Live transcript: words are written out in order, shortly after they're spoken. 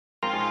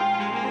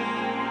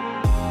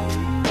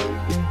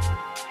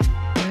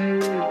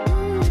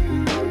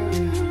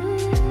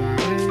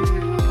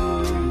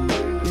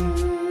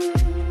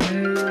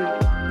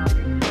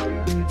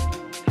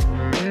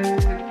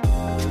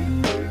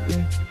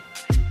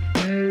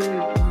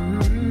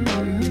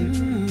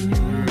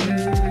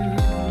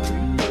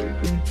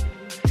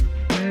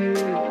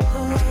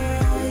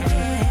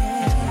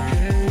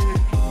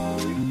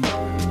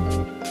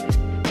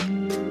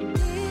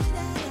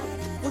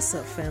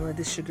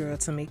It's your girl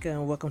Tamika,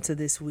 and welcome to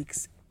this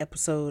week's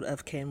episode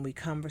of Can We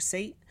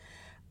Conversate?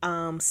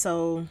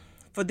 So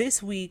for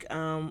this week,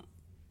 we're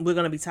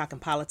going to be talking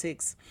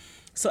politics.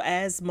 So,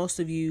 as most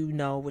of you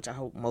know, which I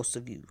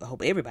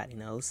hope everybody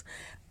knows,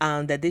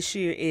 that this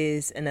year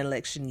is an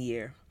election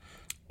year,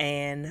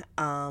 and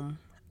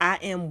I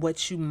am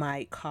what you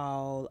might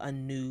call a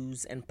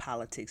news and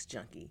politics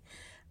junkie.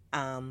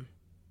 Um,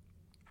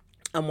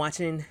 I'm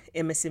watching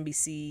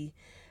MSNBC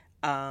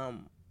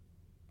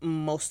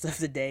most of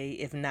the day.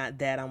 If not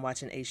that, I'm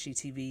watching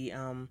HGTV.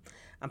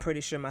 I'm pretty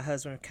sure my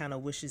husband kind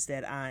of wishes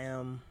that I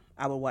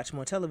would watch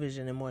more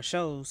television and more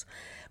shows,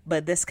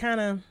 but that's kind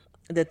of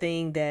the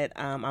thing that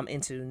I'm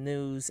into: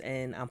 news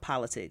and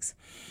politics.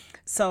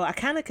 So I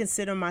kind of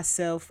consider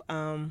myself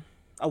a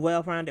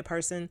well-rounded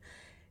person.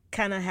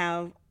 Kind of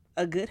have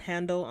a good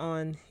handle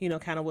on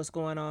kind of what's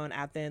going on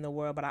out there in the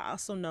world, but I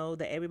also know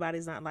that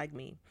everybody's not like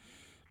me.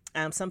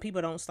 Some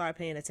people don't start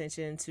paying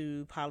attention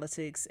to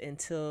politics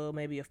until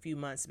maybe a few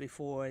months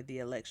before the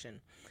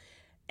election.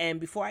 And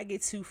before I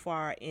get too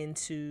far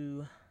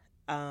into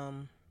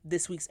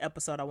this week's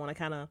episode, I want to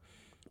kind of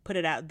put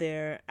it out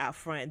there, out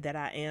front, that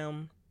I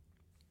am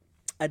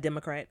a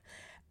Democrat.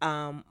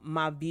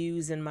 My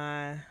views and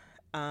my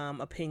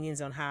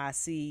opinions on how I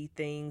see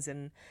things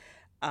and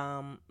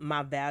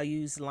my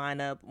values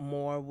line up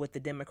more with the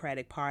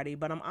Democratic Party,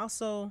 but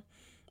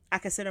I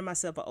consider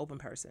myself an open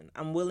person.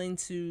 I'm willing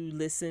to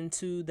listen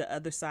to the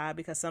other side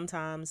because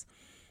sometimes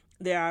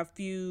there are a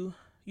few,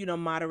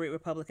 moderate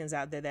Republicans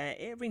out there that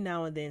every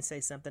now and then say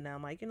something that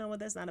I'm like, you know what,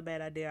 that's not a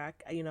bad idea.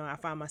 I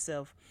find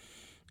myself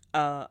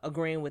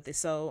agreeing with it.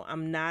 So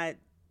I'm not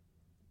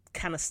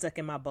kind of stuck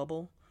in my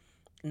bubble,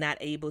 not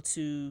able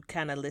to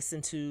kind of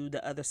listen to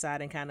the other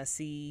side and kind of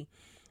see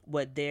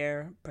what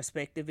their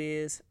perspective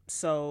is.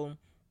 So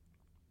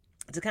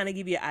to kind of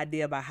give you an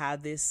idea about how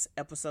this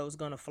episode is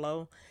going to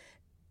flow,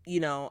 you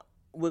know,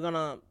 we're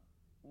gonna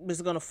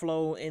it's gonna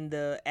flow in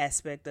the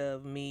aspect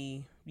of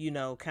me,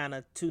 kind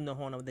of tooting the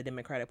horn of the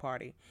Democratic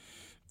Party.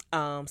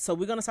 So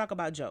we're gonna talk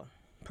about Joe,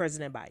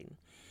 President Biden.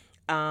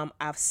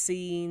 I've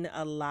seen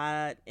a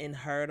lot and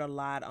heard a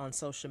lot on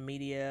social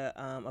media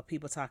of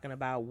people talking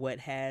about what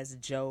has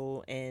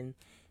Joe and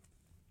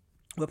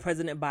what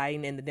President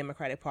Biden and the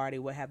Democratic Party,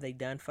 what have they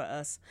done for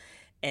us,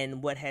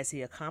 and what has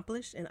he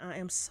accomplished. And I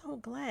am so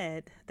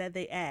glad that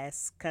they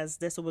asked, because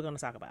that's what we're going to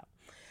talk about.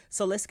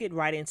 So let's get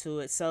right into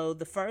it. So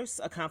the first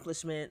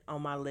accomplishment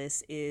on my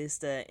list is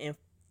the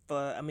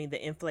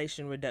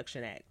Inflation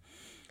Reduction Act.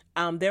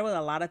 There were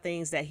a lot of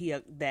things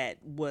that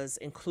was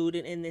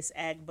included in this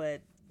act,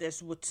 but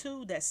there's were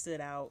two that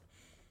stood out.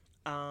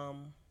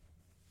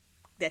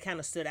 That kind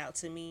of stood out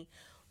to me.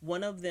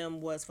 One of them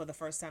was, for the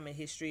first time in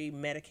history,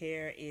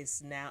 Medicare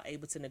is now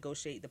able to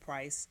negotiate the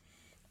price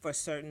for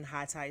certain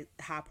high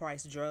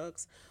price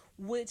drugs,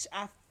 which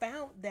I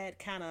found that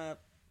kind of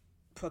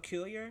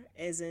peculiar,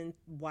 as in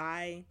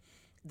why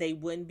they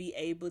wouldn't be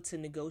able to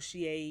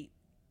negotiate,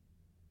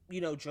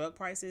 drug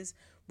prices,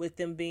 with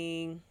them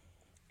being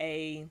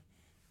a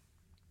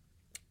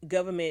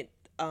government,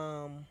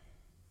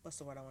 what's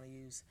the word I want to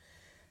use,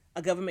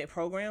 a government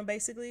program,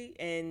 basically.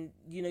 And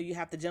you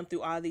have to jump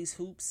through all these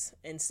hoops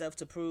and stuff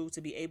to prove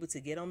to be able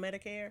to get on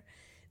Medicare,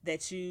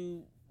 that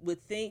you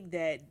would think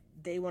that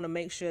they want to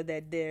make sure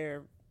that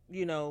they're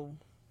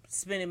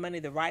spending money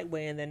the right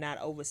way and they're not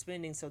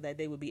overspending, so that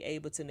they would be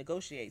able to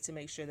negotiate to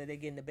make sure that they're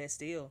getting the best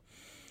deal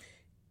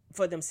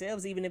for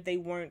themselves, even if they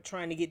weren't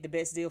trying to get the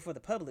best deal for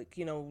the public.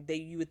 You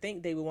would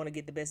think they would want to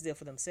get the best deal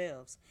for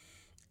themselves.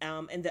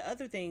 And the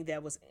other thing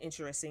that was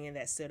interesting and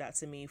that stood out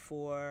to me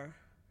for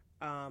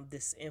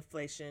this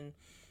Inflation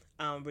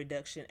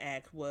Reduction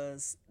Act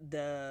was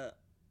the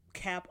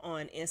cap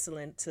on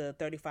insulin to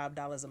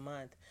 $35 a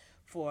month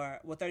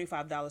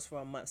 $35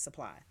 for a month's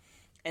supply.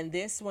 And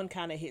this one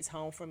kind of hits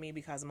home for me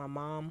because my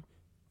mom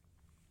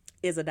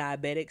is a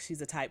diabetic. She's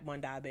a type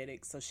 1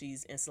 diabetic, so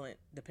she's insulin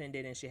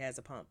dependent and she has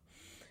a pump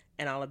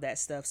and all of that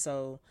stuff.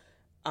 So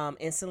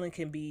insulin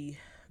can be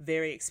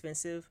very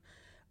expensive.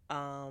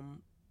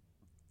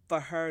 For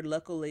her,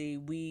 luckily,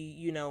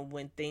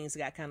 when things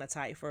got kind of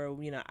tight for her,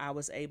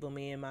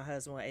 me and my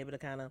husband were able to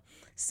kind of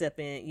step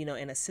in,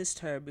 and assist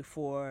her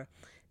before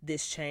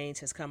this change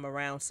has come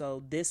around.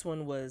 So this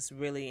one was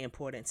really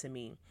important to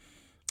me.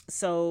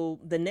 So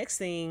the next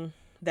thing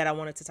that I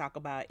wanted to talk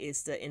about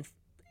is the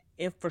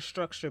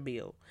infrastructure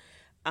bill,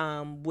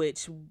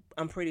 which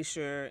I'm pretty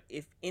sure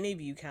if any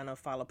of you kind of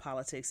follow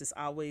politics, it's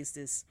always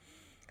this,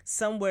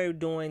 somewhere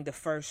during the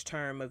first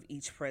term of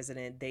each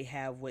president, they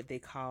have what they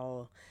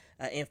call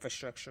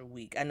infrastructure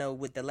week. I know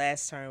with the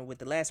last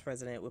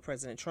president, with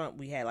President Trump,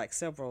 we had like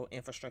several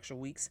infrastructure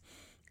weeks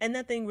and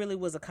nothing really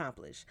was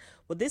accomplished.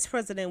 Well, this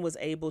president was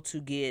able to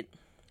get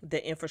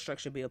the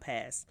infrastructure bill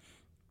passed.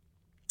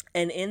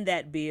 And in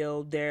that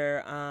bill,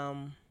 they're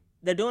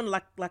doing,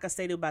 like I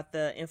stated about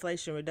the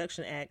Inflation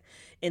Reduction Act.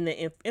 In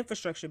the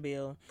infrastructure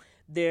bill,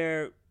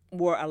 there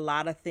were a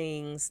lot of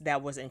things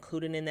that was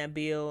included in that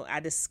bill. I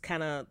just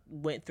kind of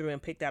went through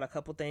and picked out a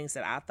couple things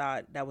that I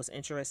thought that was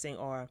interesting,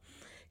 or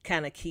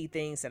kind of key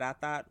things that I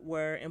thought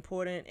were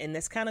important. And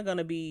that's kind of going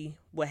to be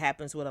what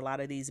happens with a lot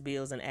of these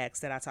bills and acts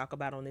that I talk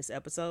about on this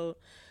episode.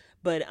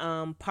 But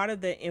part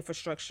of the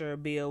infrastructure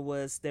bill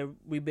was the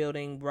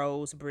rebuilding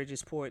roads,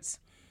 bridges, ports,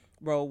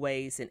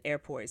 roadways, and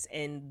airports.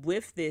 And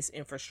with this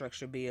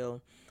infrastructure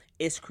bill,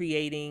 it's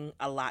creating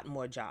a lot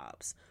more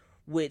jobs,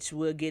 which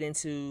we'll get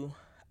into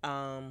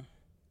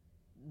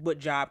what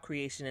job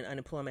creation and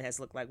unemployment has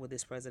looked like with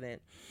this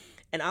president.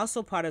 And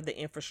also part of the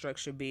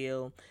infrastructure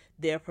bill,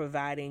 they're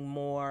providing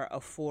more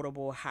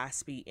affordable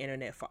high-speed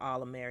internet for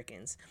all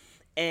Americans.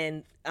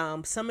 And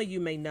some of you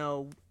may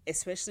know,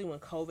 especially when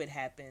COVID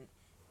happened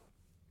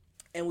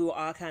and we were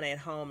all kind of at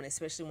home, and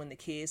especially when the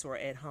kids were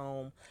at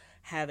home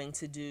having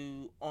to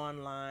do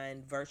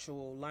online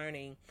virtual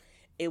learning,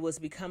 it was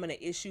becoming an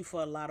issue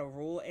for a lot of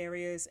rural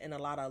areas and a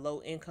lot of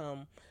low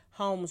income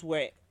homes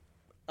where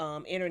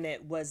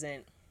internet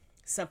wasn't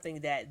something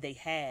that they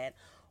had,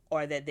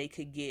 or that they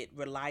could get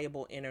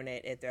reliable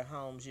internet at their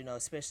homes,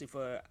 especially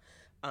for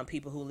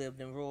people who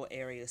lived in rural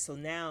areas. So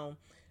now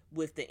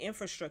with the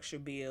infrastructure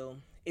bill,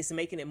 it's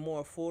making it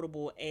more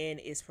affordable and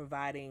it's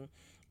providing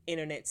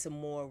internet to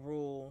more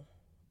rural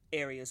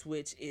areas,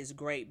 which is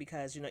great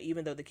because,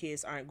 even though the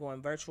kids aren't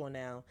going virtual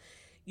now,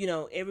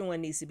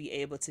 everyone needs to be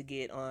able to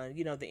get on,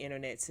 the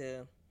internet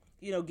to,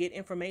 get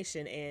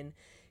information and,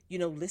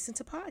 listen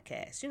to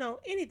podcasts,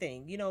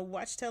 anything,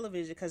 watch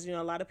television because,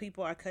 a lot of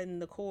people are cutting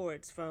the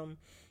cords from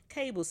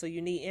cable. So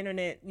you need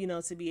internet,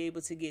 to be able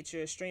to get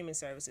your streaming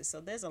services.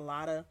 So there's a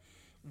lot of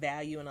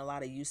value and a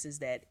lot of uses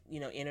that,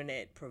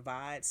 internet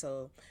provides.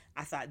 So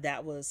I thought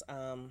that was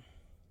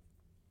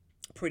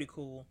pretty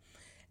cool.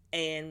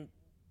 And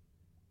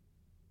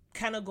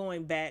kind of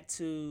going back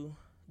to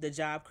the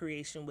job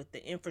creation with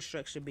the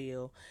infrastructure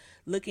bill,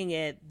 looking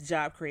at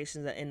job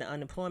creation and the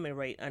unemployment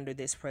rate under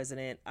this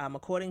president,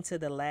 according to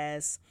the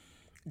last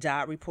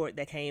job report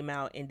that came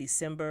out in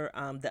December,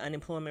 the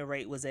unemployment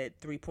rate was at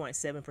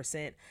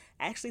 3.7%.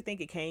 I actually think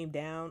it came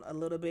down a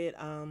little bit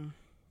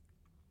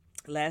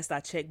last I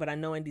checked, but I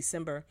know in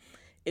December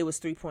it was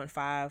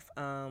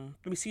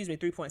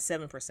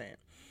 3.7%.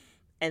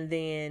 And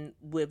then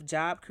with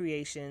job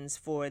creations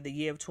for the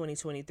year of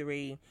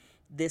 2023,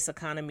 this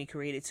economy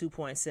created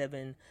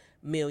 2.7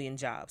 million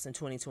jobs in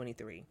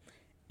 2023.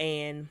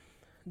 And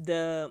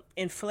the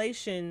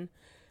inflation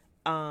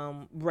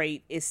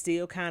rate is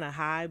still kind of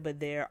high, but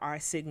there are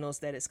signals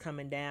that it's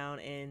coming down.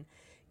 And,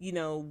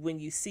 when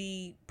you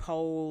see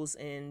polls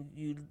and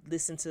you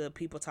listen to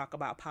people talk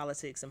about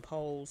politics and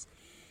polls,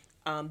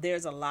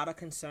 there's a lot of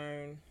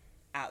concern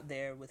out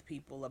there with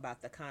people about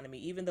the economy,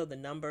 even though the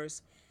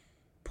numbers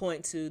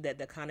point to that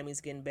the economy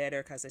is getting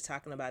better because they're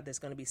talking about there's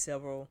going to be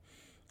several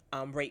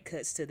rate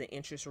cuts to the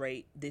interest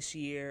rate this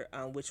year,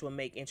 which will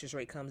make interest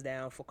rate comes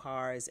down for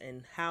cars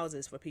and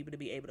houses for people to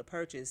be able to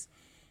purchase.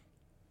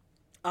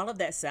 All of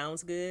that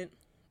sounds good,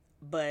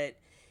 but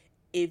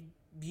if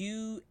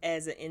you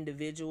as an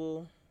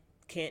individual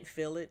can't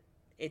feel it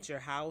at your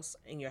house,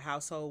 in your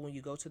household, when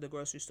you go to the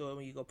grocery store,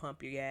 when you go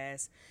pump your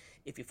gas,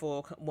 if your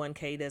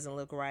 401k doesn't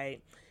look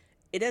right,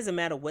 it doesn't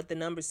matter what the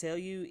numbers tell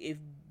you if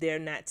they're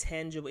not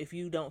tangible, if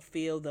you don't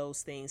feel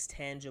those things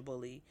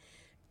tangibly.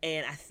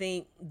 And I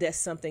think that's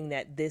something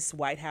that this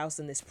White House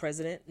and this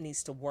president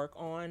needs to work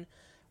on,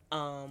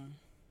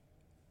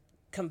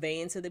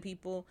 conveying to the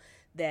people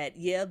that,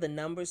 yeah, the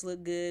numbers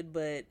look good,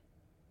 but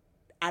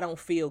I don't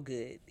feel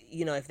good,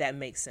 if that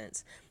makes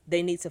sense.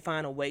 They need to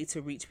find a way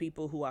to reach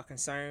people who are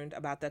concerned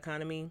about the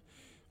economy,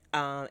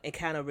 and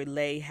kind of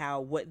relay how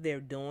what they're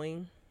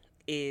doing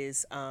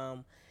is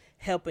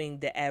helping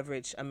the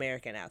average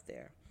American out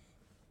there.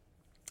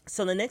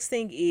 So the next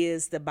thing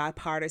is the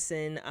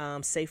bipartisan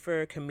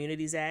Safer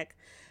Communities Act.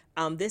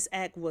 This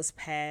act was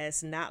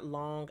passed not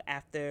long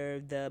after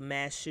the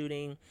mass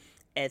shooting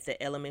at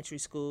the elementary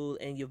school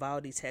in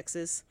Uvalde,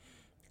 Texas.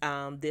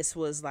 This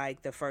was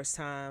like the first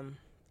time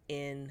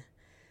in,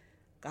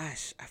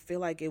 gosh, I feel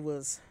like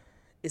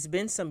it's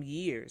been some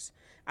years.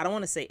 I don't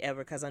want to say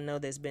ever because I know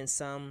there's been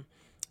some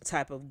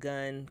type of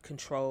gun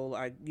control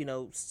or,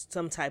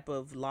 some type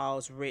of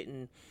laws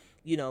written,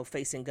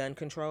 facing gun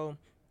control.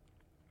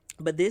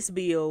 But this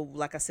bill,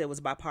 like I said,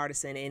 was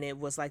bipartisan, and it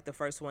was like the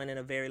first one in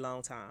a very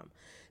long time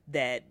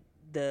that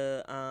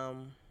the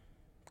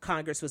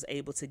Congress was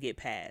able to get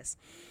passed.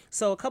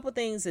 So a couple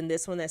things in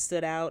this one that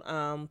stood out.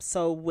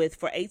 So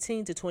for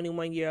 18 to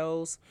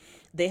 21-year-olds,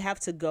 they have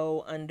to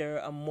go under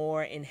a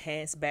more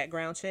enhanced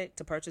background check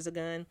to purchase a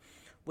gun,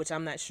 which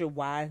I'm not sure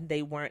why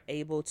they weren't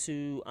able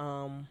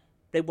to.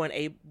 They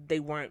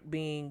weren't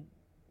being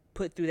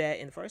put through that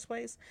in the first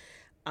place.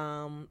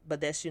 But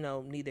that's,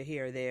 neither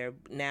here or there.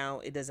 Now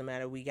it doesn't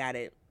matter. They got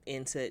it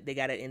in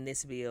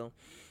this bill.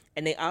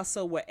 And they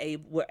also were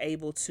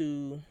able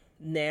to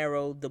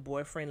narrow the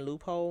boyfriend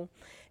loophole.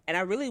 And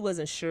I really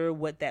wasn't sure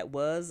what that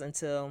was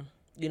until,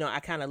 I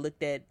kind of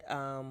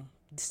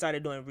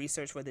started doing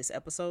research for this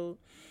episode.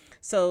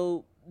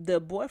 So the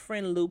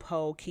boyfriend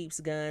loophole keeps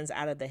guns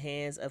out of the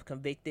hands of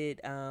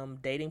convicted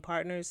dating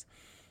partners,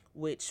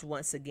 which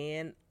once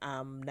again,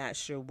 I'm not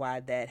sure why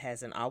that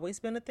hasn't always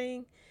been a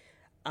thing.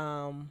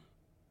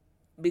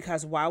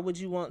 Because why would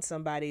you want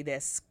somebody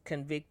that's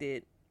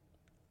convicted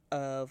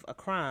of a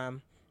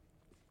crime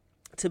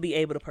to be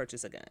able to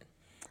purchase a gun?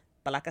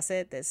 But like I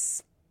said,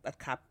 that's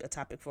a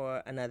topic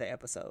for another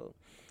episode.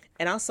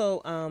 And also,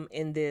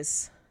 in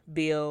this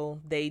bill,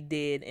 they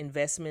did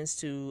investments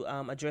to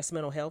address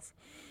mental health,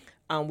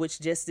 which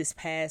just this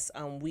past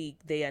week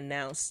they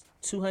announced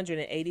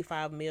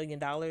 $285 million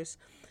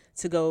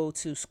to go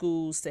to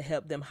schools to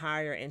help them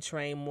hire and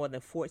train more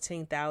than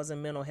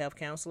 14,000 mental health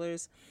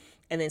counselors,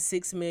 and then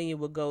 $6 million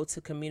will go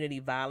to community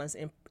violence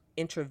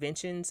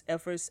interventions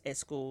efforts at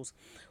schools,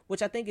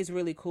 which I think is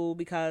really cool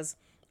because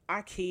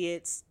our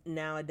kids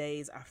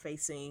nowadays are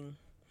facing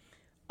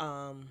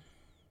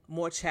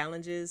more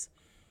challenges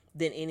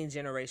than any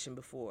generation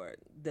before.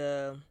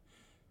 The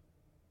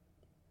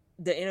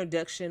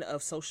introduction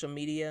of social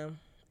media,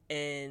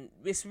 and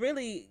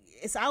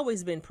it's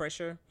always been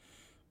pressure.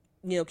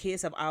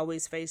 Kids have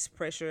always faced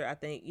pressure. I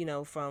think,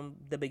 from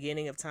the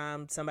beginning of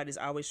time, somebody's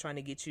always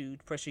trying to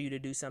pressure you to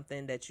do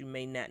something that you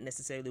may not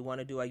necessarily want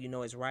to do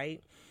or is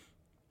right.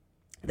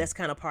 That's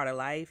kind of part of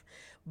life.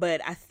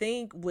 But I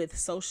think with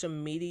social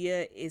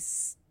media,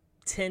 it's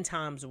 10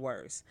 times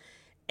worse.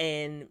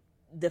 And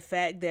the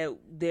fact that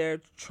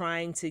they're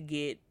trying to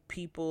get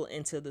people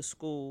into the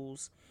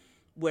schools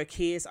where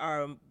kids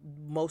are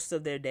most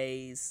of their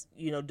days,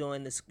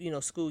 during this,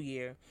 school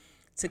year,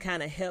 to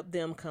kind of help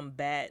them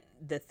combat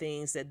the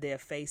things that they're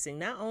facing,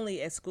 not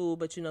only at school,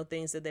 but,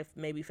 things that they're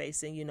maybe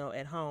facing,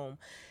 at home,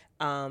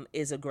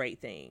 is a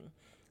great thing.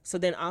 So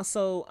then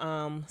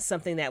also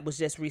something that was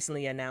just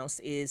recently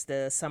announced is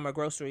the summer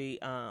grocery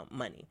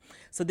money.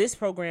 So this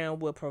program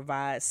will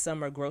provide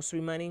summer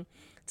grocery money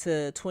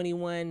to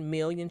 21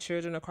 million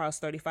children across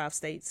 35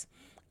 states.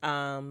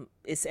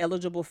 Its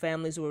eligible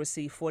families will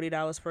receive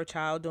 $40 per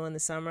child during the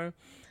summer,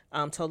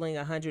 totaling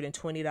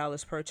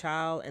 $120 per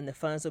child, and the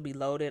funds will be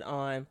loaded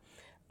on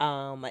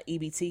an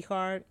EBT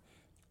card.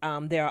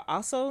 There are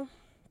also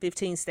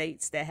 15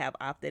 states that have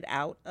opted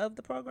out of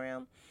the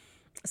program.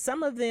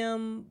 Some of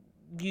them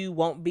you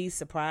won't be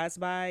surprised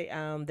by.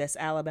 That's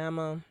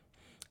Alabama,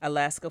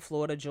 Alaska,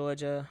 Florida,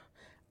 Georgia,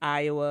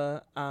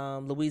 Iowa,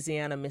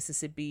 Louisiana,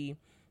 Mississippi,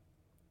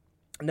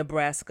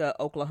 Nebraska,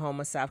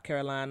 Oklahoma, South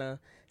Carolina,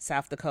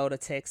 South Dakota,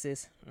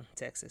 Texas,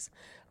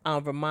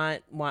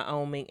 Vermont,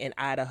 Wyoming, and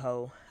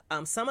Idaho.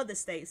 Some of the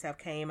states have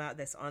came out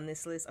that's on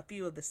this list. A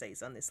few of the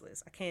states on this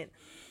list. I can't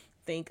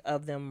think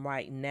of them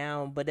right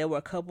now, but there were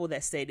a couple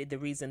that stated the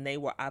reason they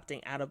were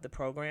opting out of the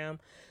program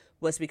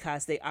was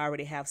because they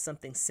already have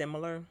something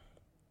similar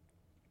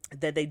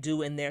that they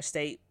do in their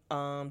state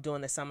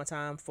during the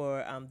summertime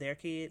for their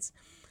kids.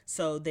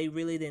 So they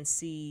really didn't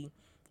see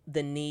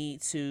the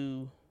need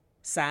to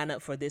sign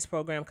up for this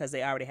program because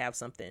they already have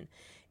something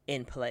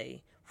in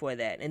play for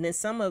that. And then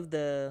some of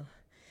the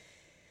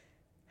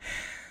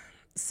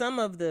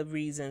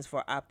reasons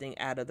for opting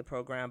out of the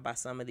program by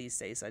some of these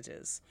states are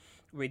just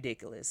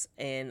ridiculous.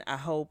 And I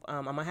hope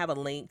I'm gonna have a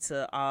link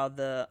to all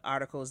the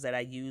articles that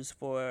I use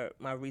for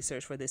my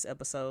research for this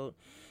episode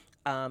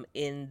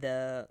in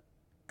the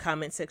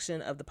comment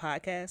section of the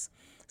podcast,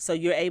 so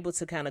you're able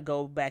to kind of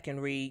go back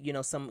and read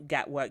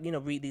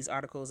read these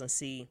articles and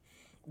see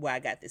where I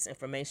got this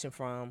information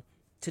from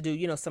to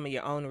do some of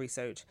your own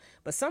research.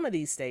 But some of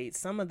these states,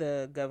 some of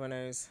the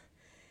governors,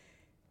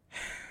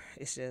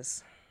 it's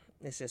just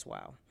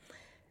wow.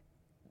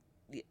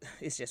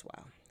 It's just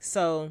wow.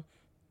 So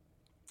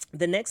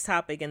the next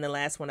topic and the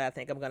last one I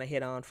think I'm going to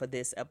hit on for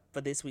this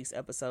week's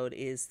episode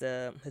is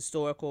the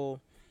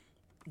historical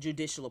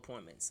judicial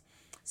appointments.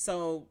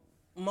 So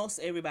most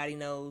everybody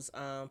knows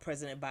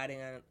President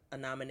Biden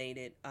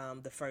nominated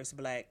the first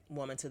black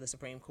woman to the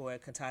Supreme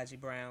Court,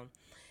 Ketanji Brown,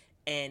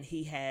 and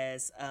he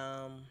has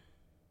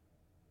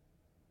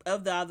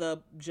of the other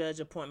judge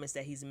appointments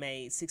that he's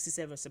made,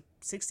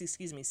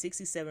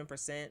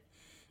 67%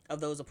 of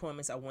those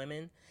appointments are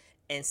women,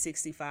 and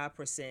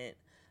 65%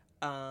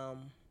 are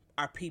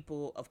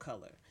people of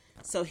color.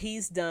 So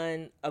he's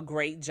done a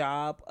great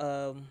job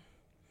of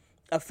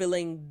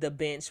filling the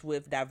bench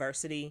with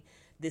diversity.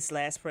 This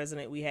last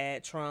president we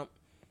had, Trump,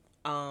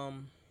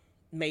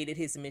 made it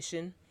his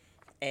mission,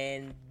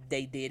 and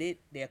they did it.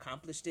 They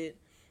accomplished it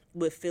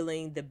with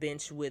filling the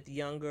bench with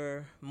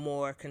younger,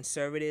 more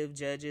conservative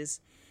judges,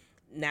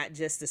 not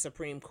just the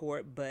Supreme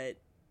Court, but,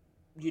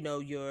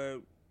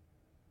 your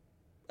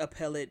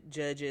appellate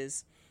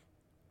judges,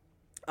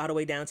 all the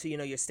way down to,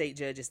 your state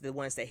judges, the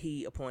ones that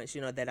he appoints,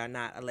 that are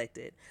not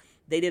elected.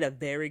 They did a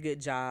very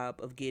good job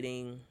of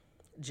getting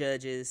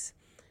judges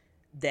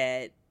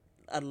that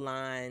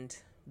aligned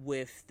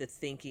with the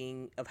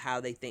thinking of how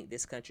they think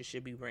this country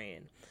should be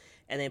ran.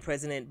 And then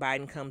President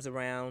Biden comes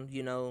around,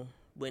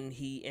 when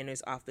he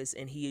enters office,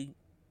 and he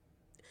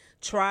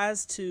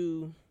tries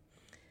to,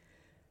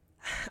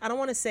 I don't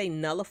want to say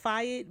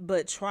nullify it,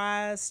 but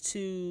tries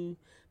to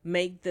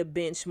make the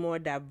bench more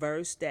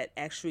diverse, that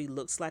actually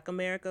looks like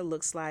America,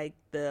 looks like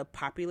the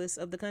populace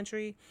of the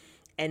country,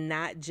 and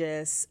not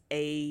just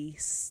a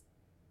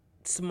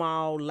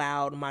small,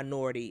 loud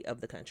minority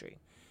of the country.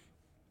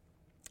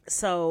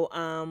 So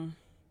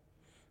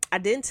I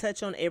didn't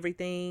touch on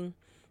everything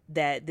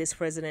that this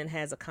president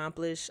has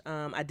accomplished.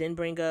 I didn't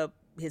bring up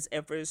his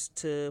efforts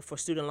for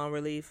student loan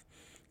relief,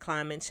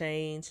 climate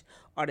change,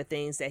 or the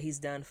things that he's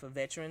done for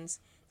veterans.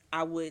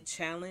 I would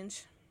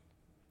challenge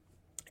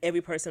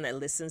every person that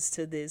listens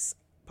to this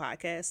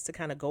podcast to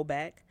kind of go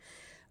back.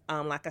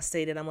 Like I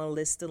stated, I'm going to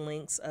list the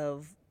links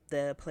of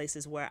the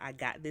places where I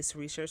got this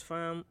research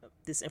from,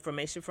 this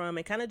information from,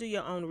 and kind of do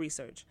your own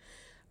research.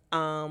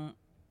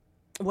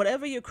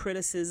 Whatever your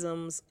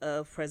criticisms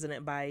of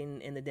President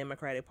Biden and the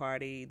Democratic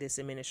Party, this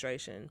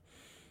administration,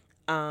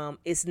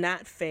 it's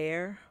not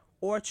fair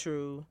or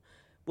true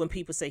when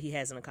people say he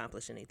hasn't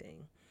accomplished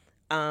anything,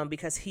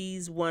 because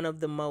he's one of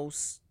the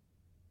most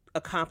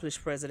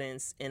accomplished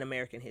presidents in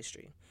American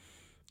history.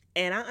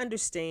 And I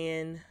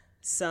understand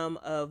some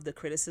of the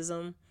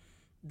criticism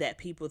that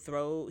people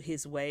throw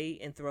his way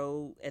and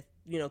throw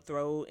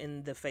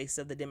in the face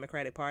of the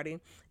Democratic Party.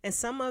 And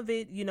some of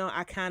it,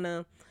 I kind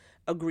of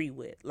agree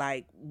with.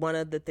 Like, one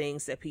of the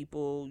things that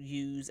people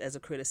use as a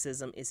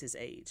criticism is his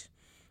age.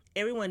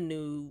 Everyone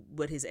knew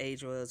what his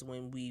age was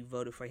when we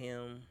voted for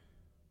him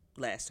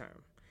last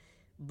term.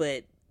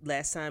 But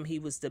last time he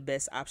was the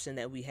best option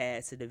that we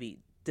had to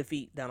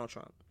defeat Donald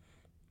Trump.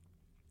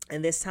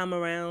 And this time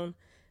around,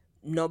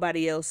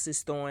 nobody else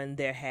is throwing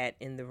their hat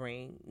in the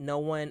ring. No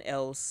one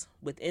else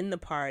within the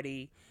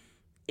party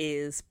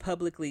is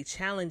publicly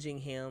challenging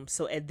him.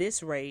 So at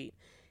this rate,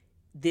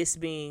 this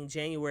being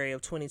January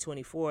of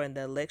 2024 and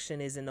the election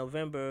is in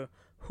November,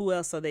 who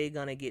else are they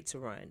going to get to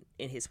run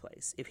in his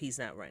place if he's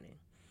not running?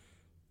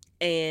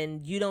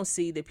 And you don't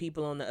see the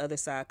people on the other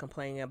side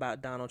complaining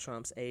about Donald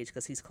Trump's age,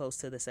 because he's close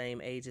to the same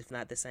age, if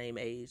not the same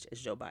age, as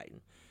Joe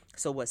Biden.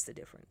 So what's the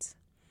difference?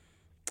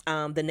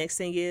 The next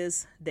thing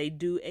is they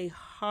do a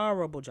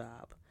horrible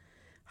job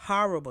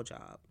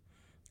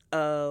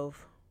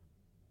of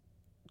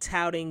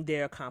touting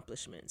their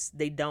accomplishments.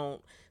 They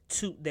don't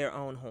toot their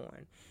own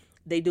horn.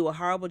 They do a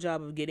horrible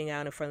job of getting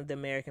out in front of the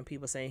American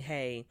people saying,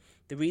 hey,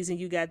 the reason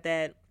you got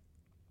that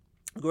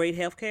great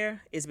health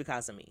care is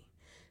because of me.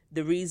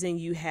 The reason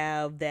you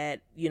have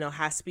that,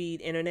 high-speed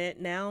internet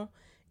now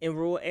in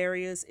rural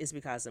areas is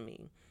because of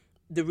me.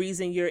 The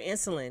reason your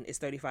insulin is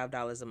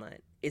 $35 a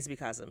month is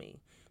because of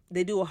me.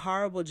 They do a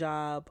horrible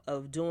job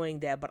of doing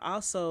that, but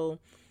also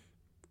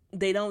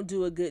they don't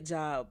do a good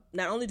job.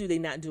 Not only do they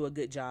not do a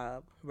good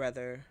job,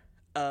 rather,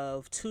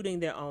 of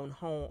tooting their own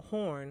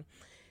horn,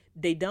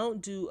 they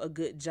don't do a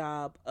good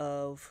job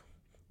of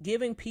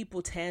giving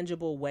people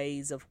tangible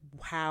ways of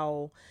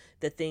how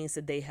the things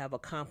that they have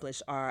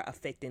accomplished are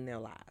affecting their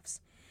lives.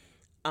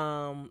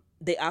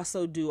 They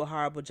also do a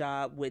horrible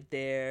job with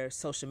their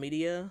social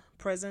media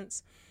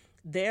presence.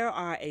 There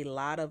are a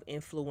lot of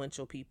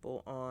influential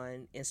people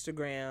on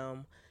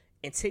Instagram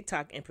and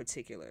TikTok in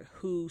particular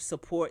who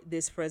support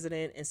this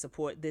president and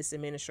support this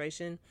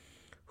administration,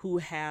 who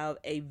have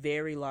a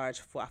very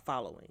large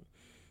following.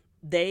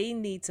 They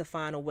need to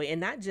find a way,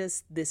 and not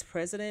just this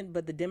president,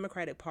 but the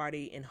Democratic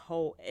Party as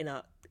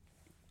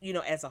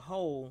a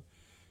whole,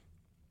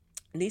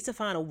 needs to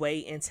find a way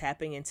in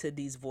tapping into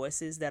these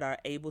voices that are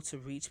able to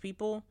reach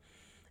people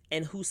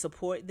and who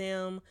support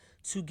them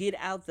to get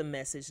out the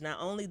message, not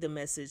only the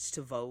message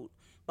to vote,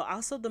 but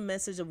also the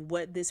message of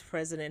what this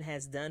president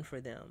has done for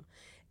them,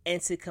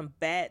 and to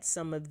combat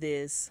some of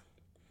this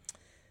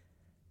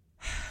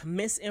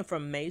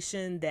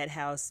misinformation that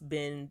has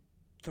been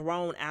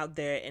thrown out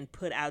there and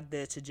put out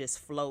there to just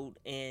float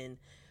and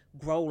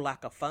grow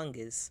like a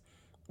fungus.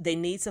 They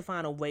need to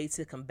find a way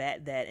to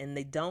combat that, and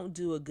they don't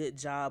do a good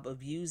job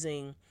of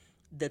using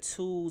the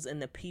tools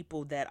and the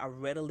people that are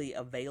readily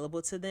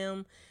available to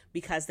them,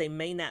 because they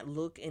may not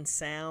look and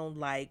sound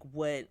like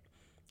what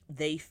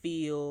they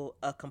feel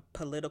a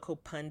political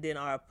pundit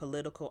or a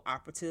political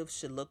operative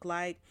should look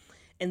like.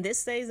 In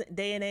this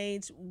day and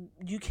age,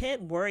 you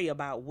can't worry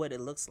about what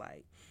it looks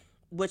like.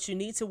 What you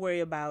need to worry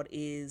about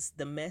is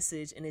the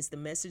message, and it's the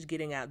message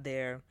getting out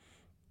there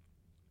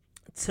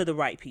to the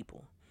right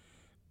people.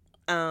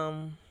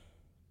 And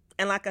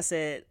like I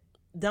said,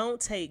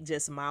 don't take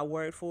just my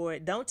word for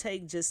it. Don't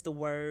take just the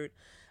word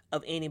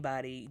of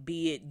anybody,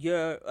 be it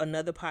you're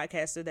another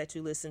podcaster that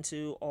you listen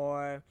to,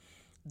 or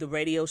the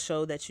radio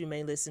show that you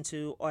may listen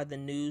to, or the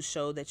news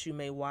show that you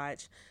may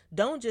watch.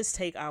 Don't just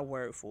take our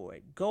word for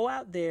it. Go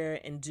out there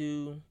and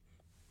do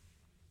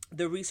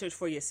the research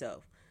for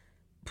yourself.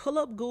 Pull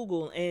up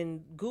Google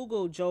and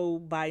Google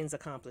Joe Biden's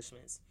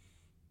accomplishments.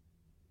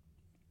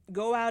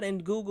 Go out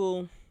and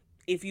Google,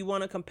 if you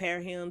want to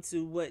compare him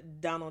to what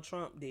Donald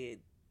Trump did,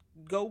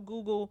 go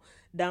Google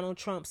Donald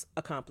Trump's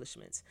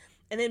accomplishments.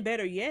 And then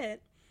better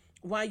yet,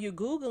 while you're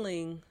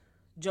Googling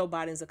Joe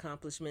Biden's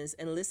accomplishments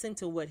and listening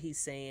to what he's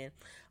saying,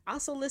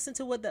 also listen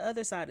to what the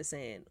other side is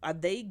saying. Are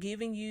they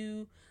giving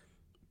you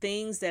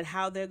things that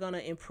how they're going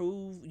to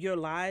improve your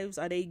lives?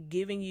 Are they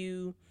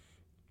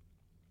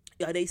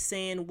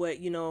saying what,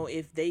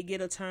 if they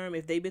get a term,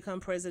 if they become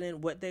president,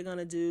 what they're going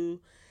to do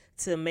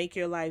to make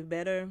your life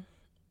better?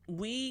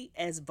 We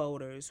as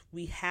voters,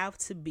 we have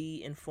to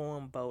be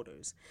informed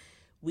voters.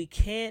 We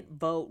can't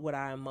vote with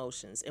our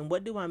emotions. And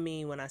what do I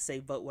mean when I say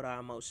vote with our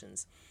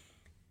emotions?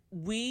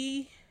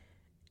 We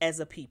as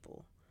a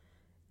people,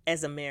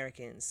 as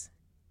Americans,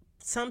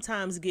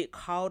 sometimes get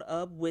caught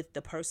up with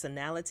the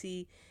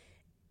personality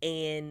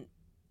and,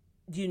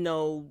 you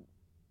know,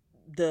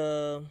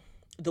 the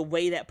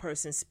way that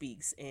person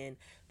speaks and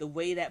the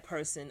way that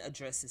person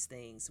addresses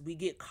things. We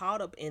get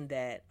caught up in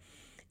that,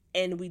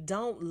 and we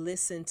don't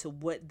listen to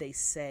what they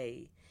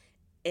say,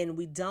 and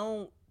we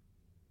don't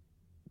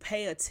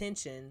pay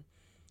attention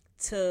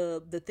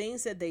to the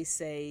things that they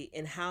say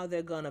and how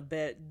they're going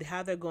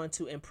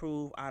to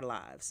improve our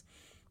lives.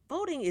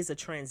 Voting is a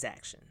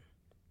transaction.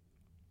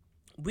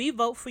 We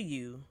vote for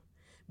you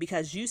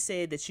because you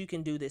said that you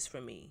can do this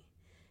for me.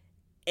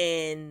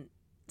 And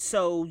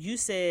so you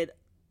said,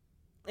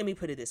 let me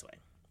put it this way.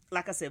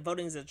 Like I said,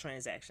 voting is a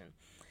transaction.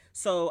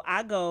 So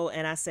I go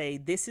and I say,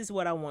 this is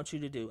what I want you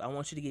to do. I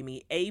want you to give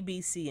me A,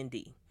 B, C, and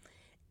D.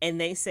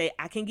 And they say,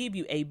 I can give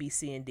you A, B,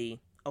 C, and D.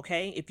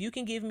 Okay? If you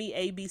can give me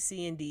A, B,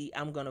 C, and D,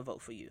 I'm going to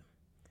vote for you.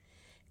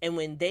 And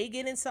when they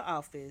get into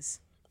office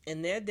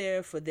and they're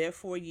there for their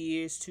 4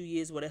 years, 2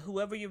 years, whatever,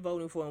 whoever you're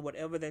voting for and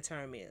whatever their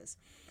term is,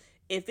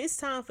 if it's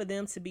time for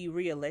them to be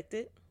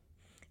reelected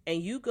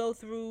and you go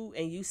through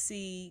and you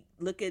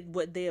look at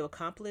what they have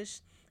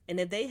accomplished, and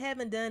if they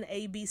haven't done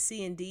A, B,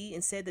 C, and D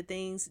and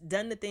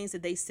done the things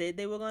that they said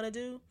they were going to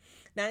do,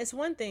 now it's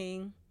one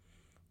thing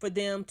for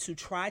them to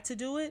try to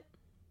do it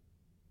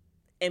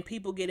and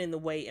people get in the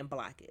way and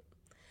block it.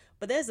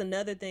 But there's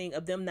another thing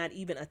of them not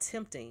even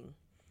attempting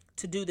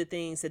to do the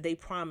things that they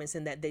promised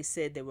and that they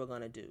said they were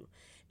going to do.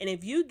 And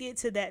if you get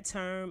to that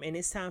term and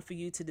it's time for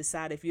you to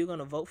decide if you're going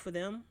to vote for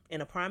them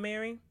in a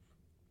primary,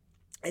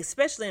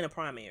 especially in a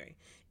primary,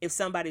 if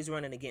somebody's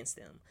running against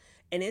them,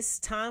 and it's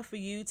time for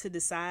you to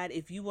decide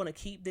if you want to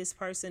keep this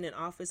person in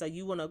office or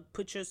you want to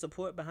put your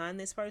support behind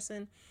this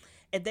person,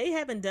 if they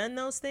haven't done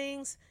those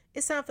things,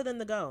 it's time for them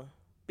to go,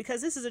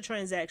 because this is a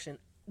transaction.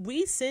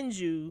 We send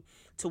you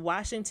to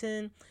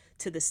Washington,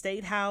 to the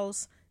state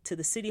house, to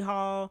the city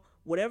hall,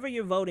 whatever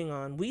you're voting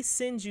on. We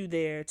send you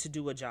there to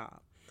do a job.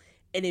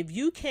 And if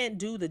you can't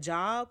do the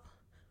job,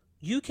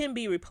 you can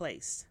be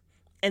replaced.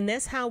 And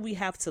that's how we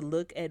have to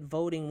look at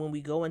voting when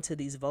we go into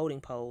these voting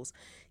polls.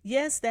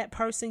 Yes, that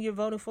person you're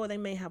voting for, they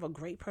may have a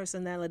great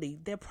personality.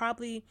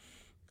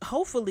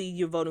 Hopefully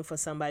you're voting for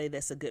somebody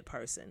that's a good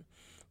person.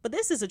 But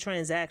this is a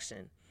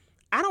transaction.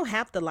 I don't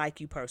have to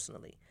like you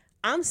personally.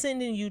 I'm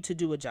sending you to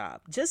do a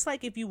job. Just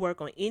like if you work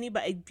on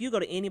if you go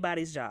to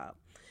anybody's job,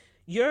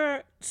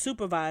 your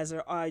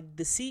supervisor or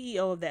the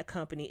CEO of that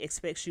company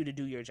expects you to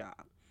do your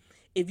job.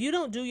 If you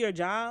don't do your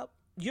job,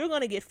 you're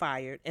going to get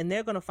fired and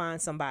they're going to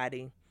find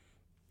somebody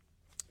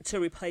to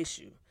replace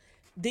you.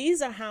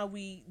 This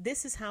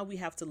is how we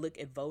have to look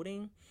at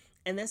voting.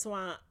 And that's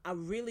why I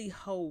really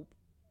hope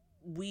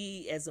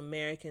we as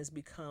Americans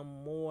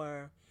become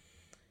more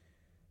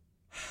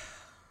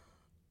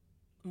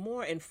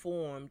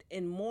informed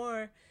and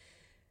more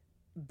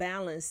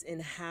balanced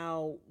in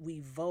how we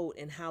vote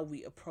and how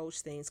we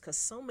approach things. Because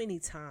so many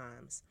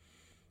times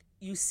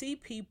you see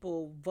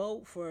people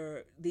vote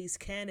for these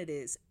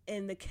candidates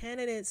and the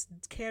candidates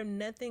care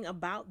nothing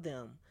about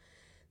them.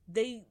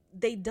 They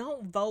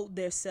don't vote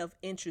their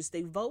self-interest.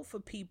 They vote for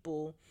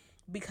people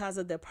because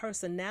of their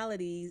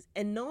personalities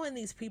and knowing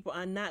these people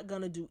are not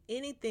going to do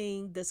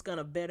anything that's going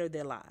to better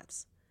their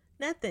lives.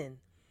 Nothing.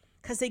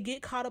 Because they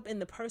get caught up in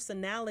the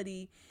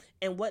personality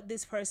and what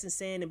this person's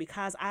saying. And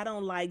because I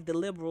don't like the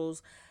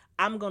liberals,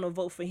 I'm going to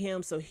vote for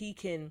him so he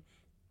can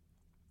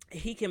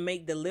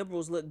make the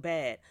liberals look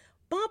bad.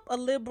 Bump a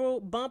liberal,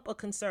 bump a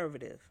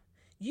conservative.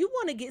 You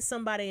want to get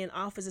somebody in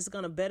office that's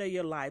going to better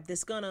your life,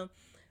 that's going to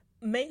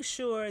make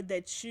sure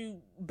that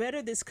you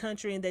better this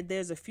country and that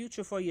there's a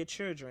future for your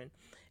children.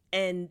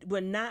 And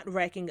we're not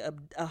racking up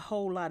a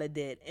whole lot of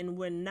debt. And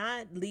we're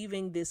not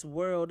leaving this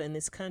world and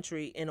this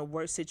country in a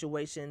worse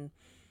situation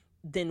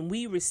than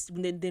we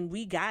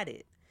got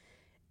it.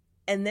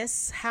 And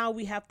that's how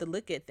we have to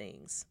look at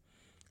things.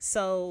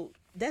 So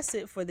that's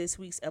it for this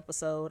week's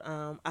episode.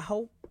 I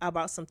hope I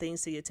brought some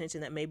things to your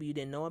attention that maybe you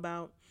didn't know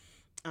about.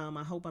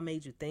 I hope I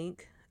made you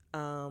think.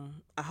 I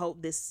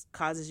hope this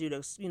causes you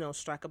to,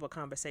 strike up a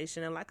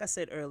conversation. And like I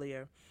said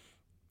earlier,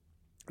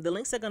 the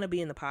links are going to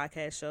be in the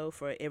podcast show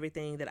for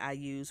everything that I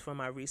use for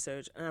my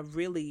research. And I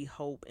really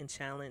hope and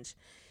challenge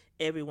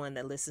everyone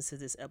that listens to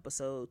this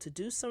episode to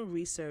do some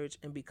research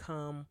and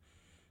become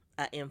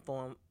an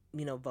informed,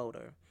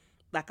 voter.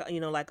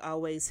 Like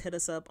always, hit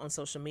us up on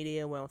social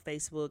media. We're on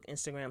Facebook,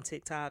 Instagram,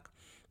 TikTok.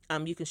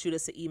 You can shoot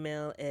us an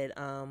email at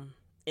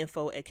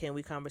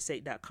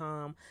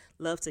info@canweconversate.com.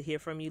 Love to hear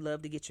from you.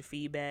 Love to get your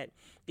feedback.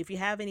 If you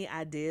have any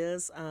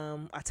ideas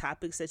or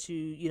topics that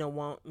you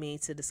want me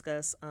to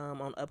discuss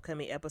on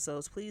upcoming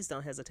episodes, please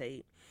don't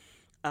hesitate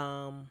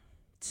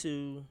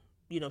to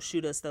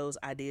shoot us those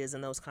ideas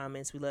and those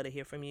comments. We love to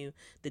hear from you.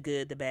 The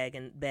good, the bad,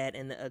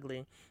 and the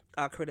ugly.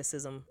 Our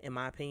criticism, in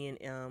my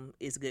opinion,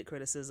 is good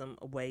criticism,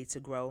 a way to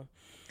grow.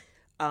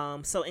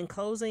 So in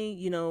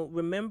closing,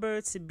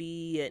 remember to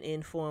be an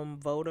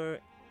informed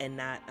voter and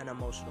not an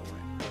emotional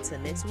one. Until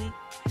next week,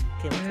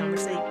 can we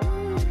conversate?